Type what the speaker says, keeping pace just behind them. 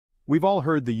We've all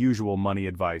heard the usual money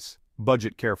advice: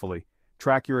 budget carefully,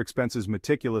 track your expenses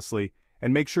meticulously,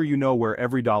 and make sure you know where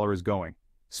every dollar is going.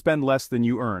 Spend less than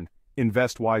you earn,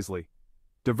 invest wisely.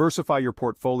 Diversify your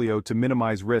portfolio to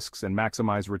minimize risks and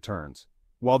maximize returns.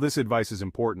 While this advice is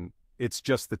important, it's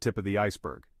just the tip of the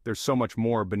iceberg. There's so much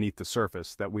more beneath the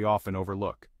surface that we often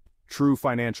overlook. True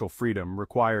financial freedom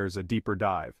requires a deeper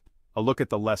dive, a look at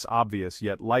the less obvious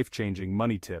yet life-changing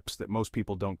money tips that most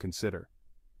people don't consider.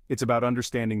 It's about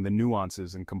understanding the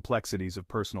nuances and complexities of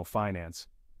personal finance.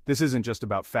 This isn't just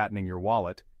about fattening your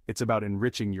wallet, it's about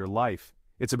enriching your life.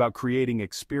 It's about creating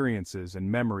experiences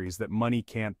and memories that money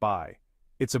can't buy.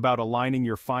 It's about aligning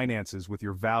your finances with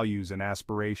your values and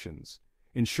aspirations,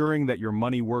 ensuring that your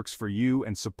money works for you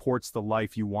and supports the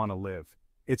life you want to live.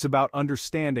 It's about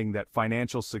understanding that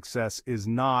financial success is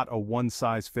not a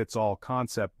one-size-fits-all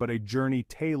concept, but a journey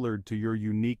tailored to your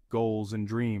unique goals and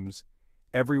dreams.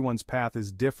 Everyone's path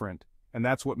is different, and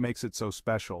that's what makes it so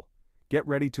special. Get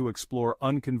ready to explore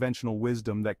unconventional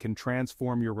wisdom that can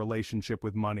transform your relationship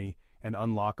with money and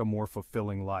unlock a more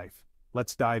fulfilling life.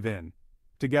 Let's dive in.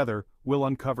 Together, we'll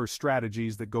uncover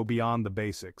strategies that go beyond the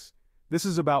basics. This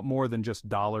is about more than just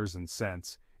dollars and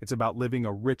cents. It's about living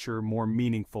a richer, more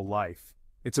meaningful life.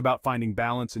 It's about finding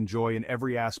balance and joy in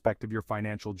every aspect of your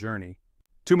financial journey.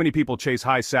 Too many people chase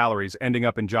high salaries, ending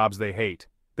up in jobs they hate.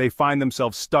 They find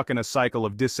themselves stuck in a cycle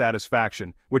of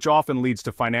dissatisfaction, which often leads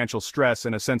to financial stress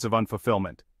and a sense of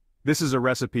unfulfillment. This is a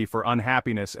recipe for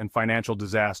unhappiness and financial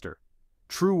disaster.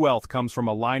 True wealth comes from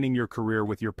aligning your career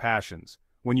with your passions.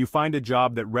 When you find a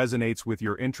job that resonates with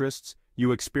your interests,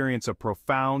 you experience a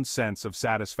profound sense of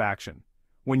satisfaction.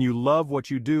 When you love what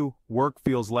you do, work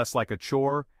feels less like a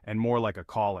chore and more like a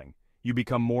calling. You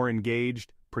become more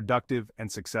engaged, productive, and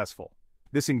successful.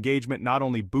 This engagement not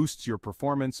only boosts your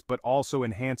performance but also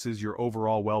enhances your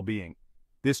overall well-being.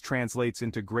 This translates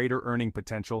into greater earning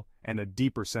potential and a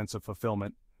deeper sense of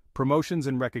fulfillment. Promotions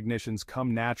and recognitions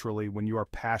come naturally when you are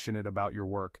passionate about your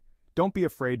work. Don't be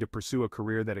afraid to pursue a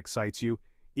career that excites you,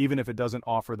 even if it doesn't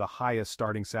offer the highest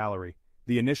starting salary.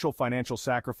 The initial financial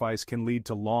sacrifice can lead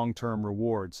to long-term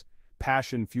rewards.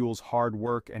 Passion fuels hard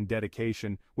work and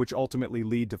dedication, which ultimately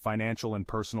lead to financial and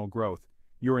personal growth.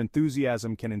 Your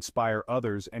enthusiasm can inspire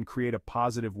others and create a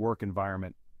positive work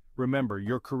environment. Remember,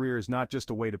 your career is not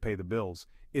just a way to pay the bills,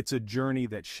 it's a journey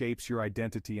that shapes your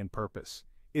identity and purpose.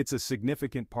 It's a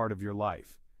significant part of your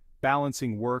life.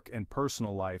 Balancing work and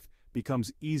personal life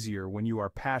becomes easier when you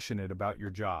are passionate about your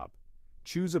job.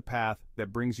 Choose a path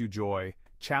that brings you joy,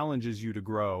 challenges you to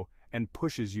grow, and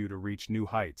pushes you to reach new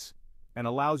heights, and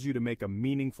allows you to make a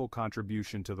meaningful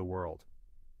contribution to the world.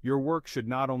 Your work should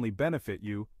not only benefit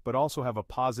you, but also have a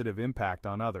positive impact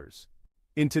on others.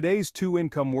 In today's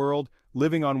two-income world,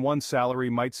 living on one salary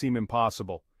might seem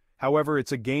impossible. However,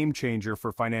 it's a game changer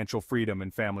for financial freedom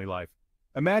and family life.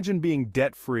 Imagine being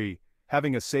debt-free,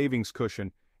 having a savings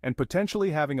cushion, and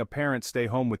potentially having a parent stay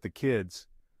home with the kids.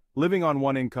 Living on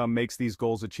one income makes these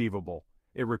goals achievable.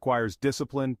 It requires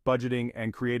discipline, budgeting,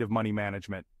 and creative money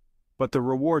management. But the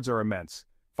rewards are immense: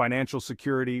 financial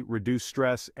security, reduced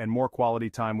stress, and more quality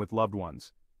time with loved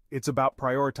ones. It's about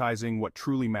prioritizing what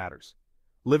truly matters.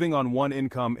 Living on one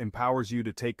income empowers you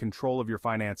to take control of your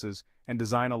finances and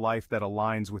design a life that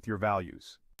aligns with your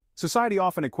values. Society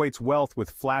often equates wealth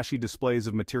with flashy displays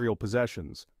of material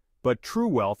possessions, but true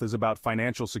wealth is about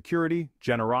financial security,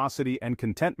 generosity, and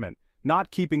contentment, not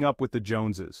keeping up with the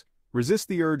Joneses. Resist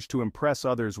the urge to impress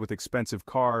others with expensive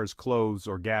cars, clothes,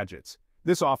 or gadgets.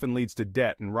 This often leads to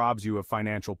debt and robs you of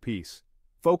financial peace.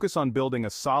 Focus on building a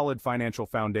solid financial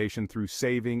foundation through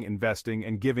saving, investing,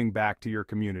 and giving back to your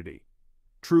community.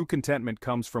 True contentment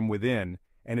comes from within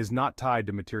and is not tied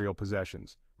to material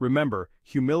possessions. Remember,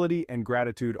 humility and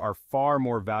gratitude are far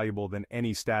more valuable than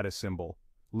any status symbol.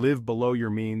 Live below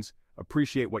your means,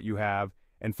 appreciate what you have,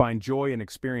 and find joy in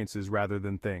experiences rather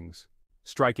than things.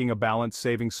 Striking a balance,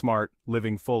 saving smart,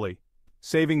 living fully.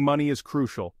 Saving money is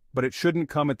crucial, but it shouldn't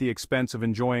come at the expense of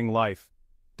enjoying life.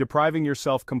 Depriving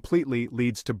yourself completely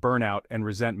leads to burnout and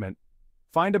resentment.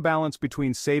 Find a balance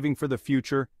between saving for the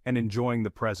future and enjoying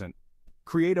the present.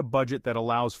 Create a budget that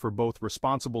allows for both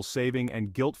responsible saving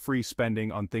and guilt-free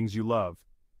spending on things you love.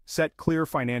 Set clear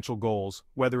financial goals,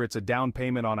 whether it's a down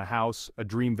payment on a house, a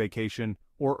dream vacation,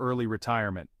 or early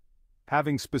retirement.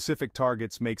 Having specific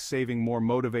targets makes saving more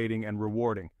motivating and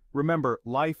rewarding. Remember,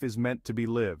 life is meant to be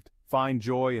lived. Find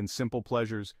joy in simple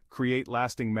pleasures, create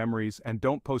lasting memories, and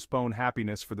don't postpone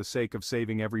happiness for the sake of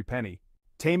saving every penny.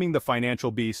 Taming the financial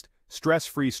beast,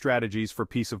 stress-free strategies for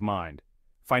peace of mind.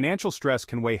 Financial stress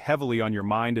can weigh heavily on your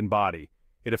mind and body.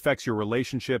 It affects your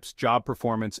relationships, job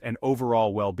performance, and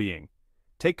overall well-being.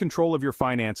 Take control of your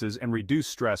finances and reduce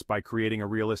stress by creating a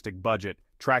realistic budget,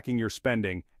 tracking your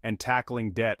spending, and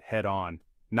tackling debt head-on.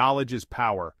 Knowledge is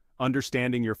power.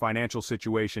 Understanding your financial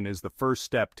situation is the first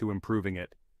step to improving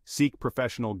it. Seek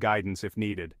professional guidance if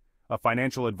needed. A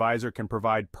financial advisor can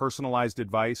provide personalized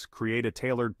advice, create a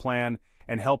tailored plan,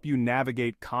 and help you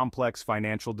navigate complex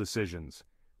financial decisions.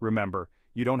 Remember,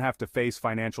 you don't have to face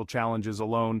financial challenges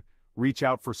alone. Reach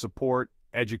out for support,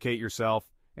 educate yourself,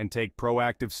 and take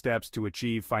proactive steps to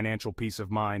achieve financial peace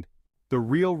of mind. The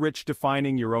Real Rich: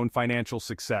 Defining Your Own Financial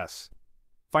Success.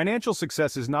 Financial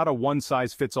success is not a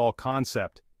one-size-fits-all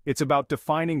concept. It's about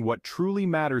defining what truly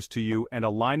matters to you and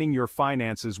aligning your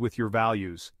finances with your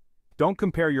values. Don't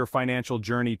compare your financial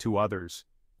journey to others.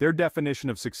 Their definition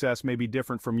of success may be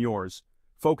different from yours.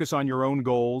 Focus on your own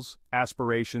goals,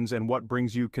 aspirations, and what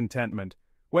brings you contentment.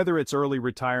 Whether it's early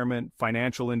retirement,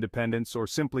 financial independence, or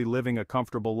simply living a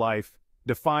comfortable life,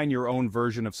 define your own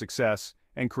version of success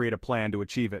and create a plan to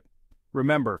achieve it.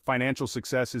 Remember, financial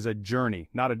success is a journey,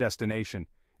 not a destination.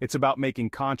 It's about making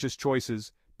conscious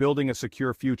choices, building a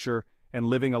secure future, and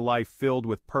living a life filled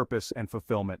with purpose and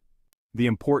fulfillment. The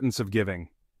importance of giving.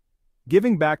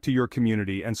 Giving back to your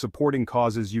community and supporting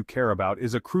causes you care about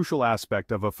is a crucial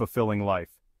aspect of a fulfilling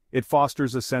life. It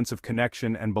fosters a sense of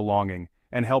connection and belonging,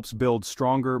 and helps build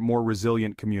stronger, more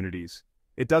resilient communities.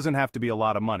 It doesn't have to be a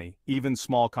lot of money. Even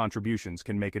small contributions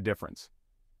can make a difference.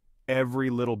 Every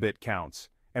little bit counts,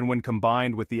 and when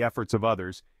combined with the efforts of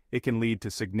others, it can lead to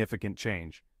significant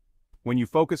change. When you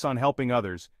focus on helping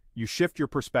others, you shift your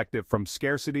perspective from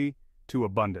scarcity to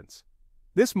abundance.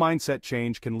 This mindset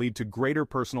change can lead to greater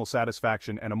personal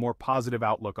satisfaction and a more positive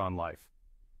outlook on life.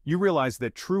 You realize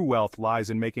that true wealth lies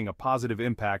in making a positive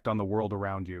impact on the world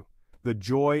around you. The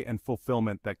joy and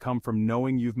fulfillment that come from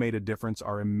knowing you've made a difference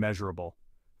are immeasurable.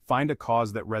 Find a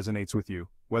cause that resonates with you,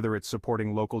 whether it's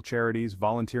supporting local charities,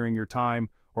 volunteering your time,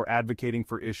 or advocating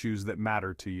for issues that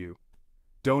matter to you.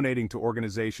 Donating to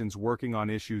organizations working on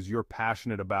issues you're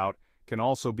passionate about can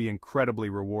also be incredibly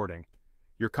rewarding.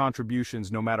 Your contributions,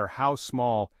 no matter how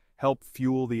small, help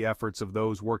fuel the efforts of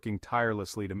those working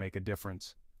tirelessly to make a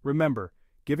difference. Remember,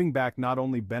 giving back not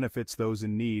only benefits those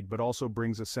in need but also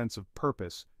brings a sense of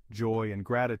purpose, joy, and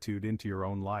gratitude into your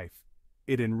own life.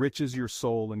 It enriches your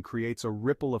soul and creates a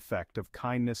ripple effect of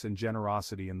kindness and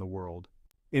generosity in the world.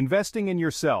 Investing in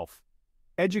yourself.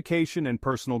 Education and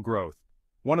personal growth.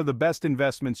 One of the best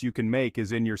investments you can make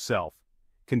is in yourself.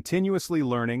 Continuously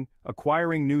learning,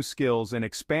 acquiring new skills, and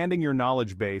expanding your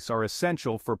knowledge base are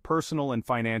essential for personal and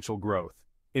financial growth.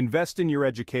 Invest in your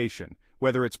education,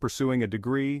 whether it's pursuing a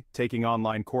degree, taking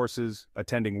online courses,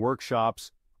 attending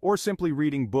workshops, or simply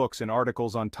reading books and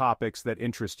articles on topics that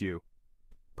interest you.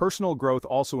 Personal growth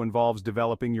also involves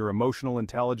developing your emotional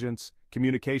intelligence,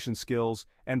 communication skills,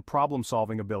 and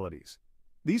problem-solving abilities.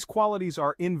 These qualities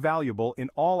are invaluable in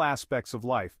all aspects of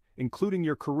life, including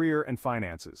your career and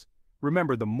finances.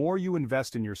 Remember, the more you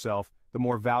invest in yourself, the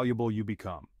more valuable you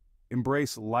become.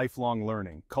 Embrace lifelong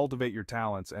learning, cultivate your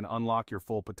talents, and unlock your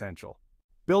full potential.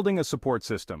 Building a support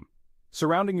system.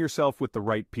 Surrounding yourself with the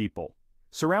right people.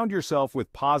 Surround yourself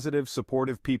with positive,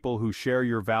 supportive people who share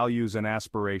your values and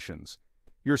aspirations.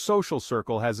 Your social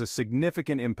circle has a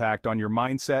significant impact on your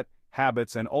mindset,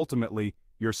 habits, and ultimately,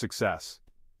 your success.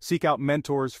 Seek out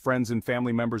mentors, friends, and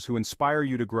family members who inspire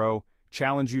you to grow,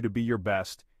 challenge you to be your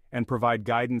best, and provide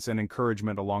guidance and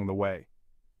encouragement along the way.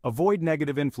 Avoid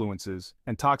negative influences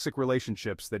and toxic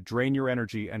relationships that drain your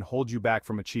energy and hold you back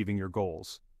from achieving your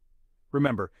goals.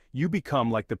 Remember, you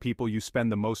become like the people you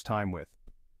spend the most time with.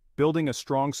 Building a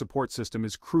strong support system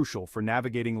is crucial for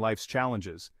navigating life's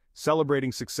challenges,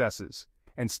 celebrating successes,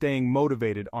 and staying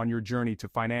motivated on your journey to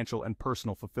financial and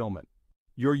personal fulfillment.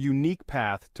 Your unique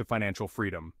path to financial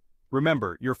freedom.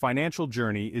 Remember, your financial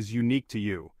journey is unique to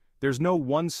you. There's no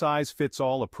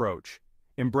one-size-fits-all approach.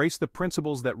 Embrace the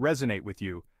principles that resonate with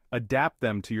you, adapt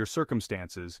them to your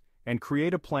circumstances, and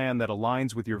create a plan that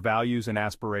aligns with your values and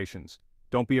aspirations.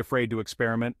 Don't be afraid to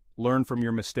experiment, learn from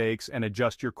your mistakes, and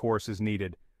adjust your course as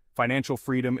needed. Financial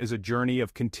freedom is a journey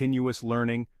of continuous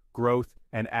learning, growth,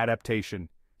 and adaptation.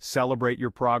 Celebrate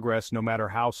your progress no matter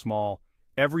how small.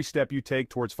 Every step you take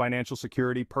towards financial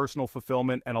security, personal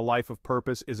fulfillment, and a life of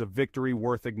purpose is a victory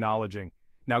worth acknowledging.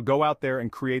 Now go out there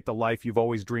and create the life you've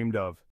always dreamed of.